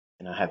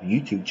and I have a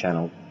YouTube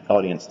channel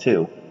audience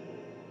too.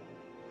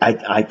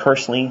 I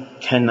personally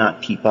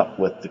cannot keep up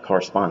with the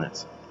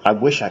correspondence. I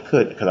wish I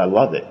could because I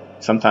love it.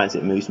 Sometimes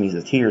it moves me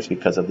to tears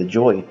because of the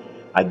joy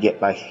I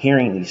get by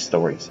hearing these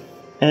stories,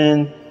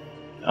 and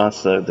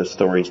also the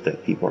stories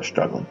that people are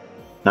struggling.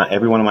 Not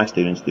every one of my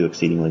students do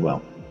exceedingly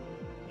well.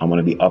 I'm going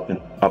to be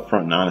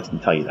upfront and honest and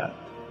tell you that.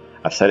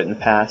 I've said it in the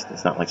past.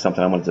 It's not like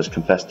something I'm going to just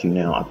confess to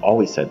now. I've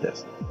always said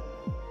this.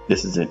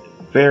 This is a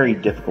very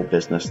difficult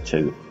business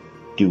to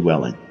do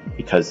well in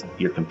because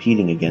you're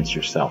competing against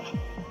yourself.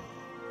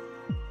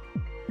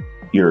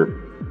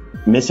 You're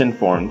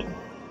misinformed.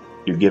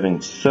 You're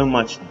giving so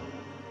much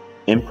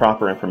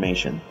improper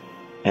information.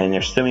 And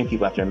there's so many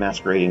people out there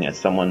masquerading as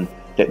someone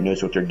that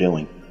knows what they're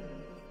doing.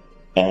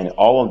 And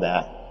all of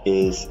that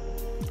is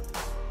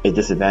a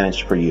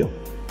disadvantage for you.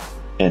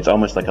 And it's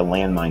almost like a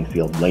landmine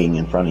field laying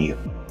in front of you.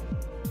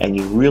 And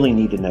you really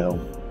need to know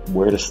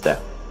where to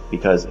step.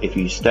 Because if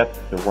you step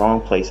the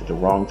wrong place at the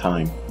wrong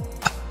time,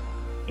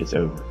 it's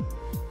over.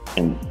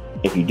 And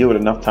if you do it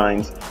enough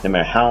times, no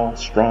matter how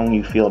strong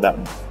you feel about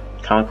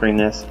conquering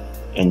this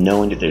and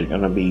knowing that there are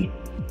going to be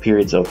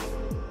periods of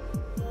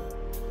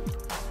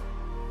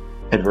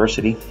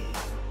adversity,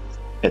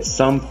 at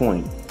some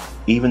point,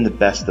 even the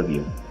best of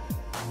you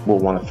will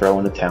want to throw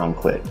in the towel and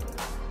quit.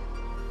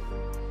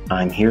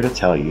 I'm here to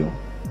tell you,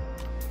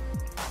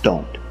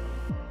 don't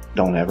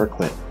ever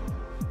quit.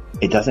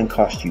 It doesn't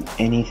cost you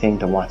anything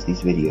to watch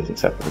these videos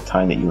except for the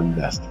time that you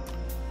invest.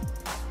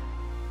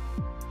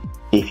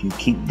 If you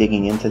keep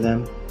digging into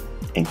them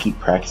and keep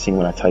practicing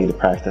what I tell you to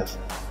practice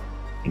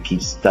and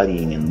keep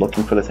studying and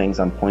looking for the things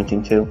I'm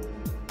pointing to,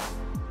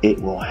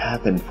 it will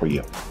happen for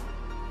you.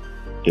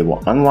 It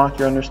will unlock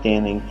your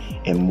understanding,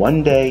 and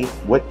one day,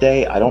 what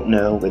day, I don't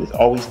know, but it's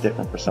always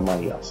different for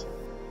somebody else.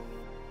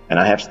 And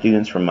I have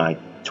students from my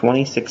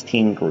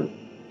 2016 group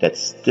that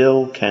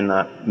still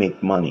cannot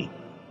make money.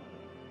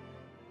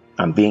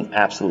 I'm being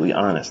absolutely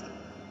honest.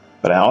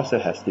 But I also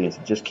have students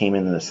that just came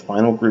into this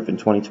final group in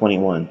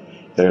 2021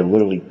 that are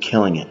literally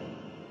killing it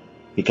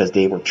because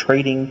they were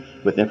trading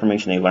with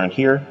information they learned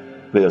here,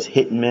 but it was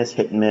hit and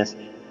miss.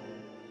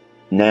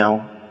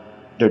 Now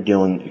they're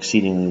doing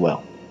exceedingly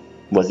well.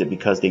 Was it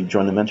because they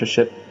joined the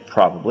mentorship?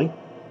 Probably.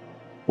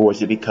 Or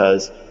was it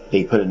because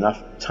they put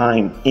enough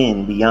time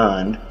in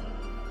beyond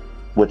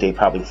what they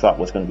probably thought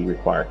was going to be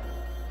required?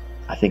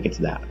 I think it's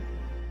that.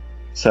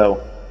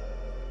 So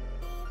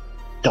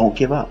don't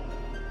give up.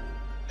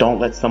 Don't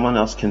let someone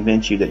else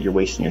convince you that you're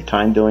wasting your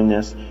time doing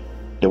this.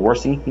 The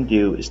worst thing you can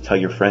do is tell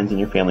your friends and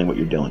your family what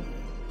you're doing.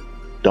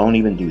 Don't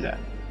even do that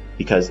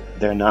because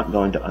they're not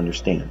going to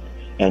understand.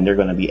 And they're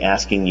going to be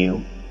asking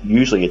you,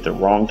 usually at the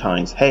wrong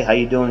times, hey, how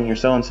you doing? You're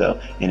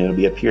so-and-so. And it'll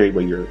be a period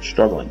where you're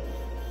struggling.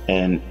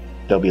 And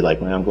they'll be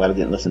like, well, I'm glad I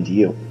didn't listen to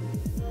you.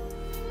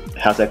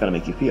 How's that going to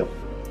make you feel?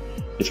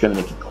 It's going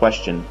to make you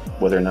question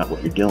whether or not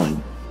what you're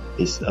doing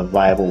is a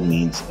viable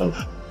means of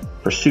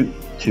pursuit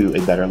to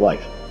a better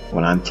life.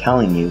 When I'm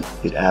telling you,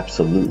 it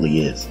absolutely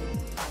is.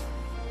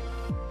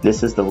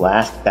 This is the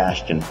last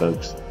bastion,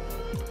 folks.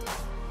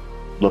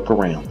 Look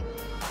around.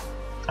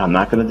 I'm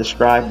not going to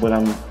describe what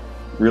I'm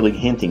really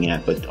hinting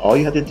at, but all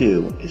you have to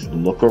do is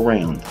look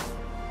around.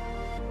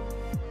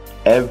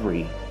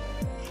 Every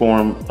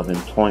form of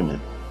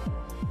employment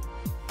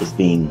is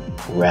being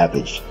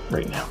ravaged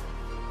right now.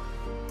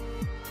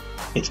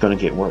 It's going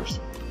to get worse.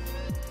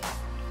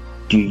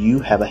 Do you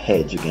have a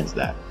hedge against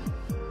that?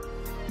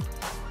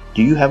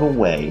 Do you have a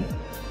way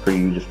for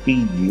you to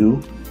feed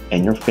you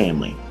and your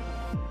family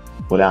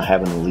without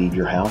having to leave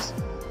your house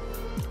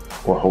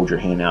or hold your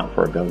hand out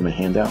for a government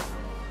handout?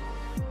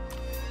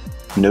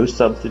 No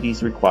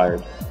subsidies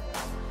required.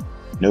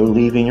 No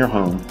leaving your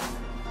home.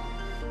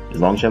 As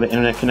long as you have an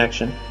internet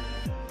connection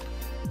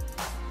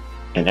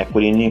and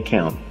equity in the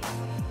account,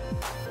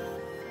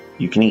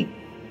 you can eat.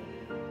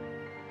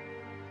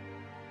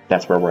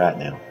 That's where we're at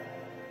now.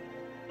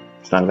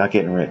 It's not about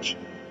getting rich.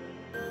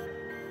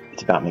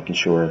 It's about making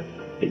sure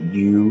that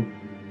you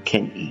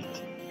can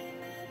eat,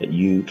 that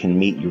you can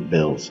meet your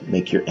bills,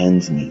 make your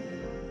ends meet.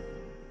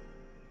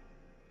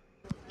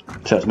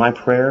 So it's my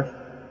prayer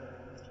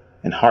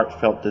and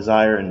heartfelt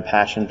desire and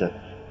passion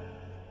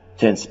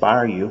to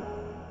inspire you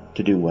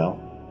to do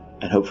well.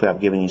 And hopefully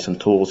I've given you some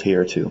tools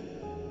here to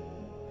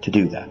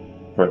do that,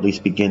 or at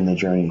least begin the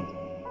journey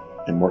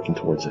and working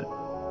towards it.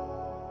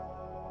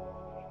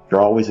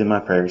 You're always in my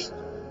prayers.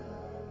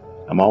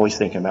 I'm always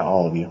thinking about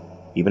all of you.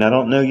 Even I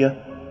don't know you.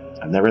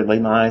 I've never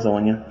laid my eyes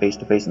on you face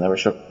to face, never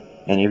shook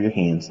any of your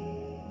hands.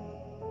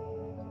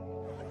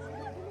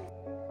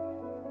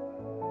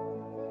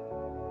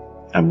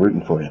 I'm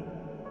rooting for you.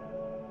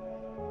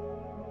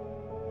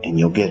 And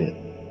you'll get it.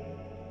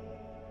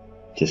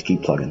 Just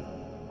keep plugging.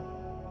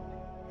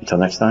 Until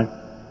next time,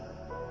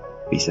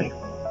 be safe.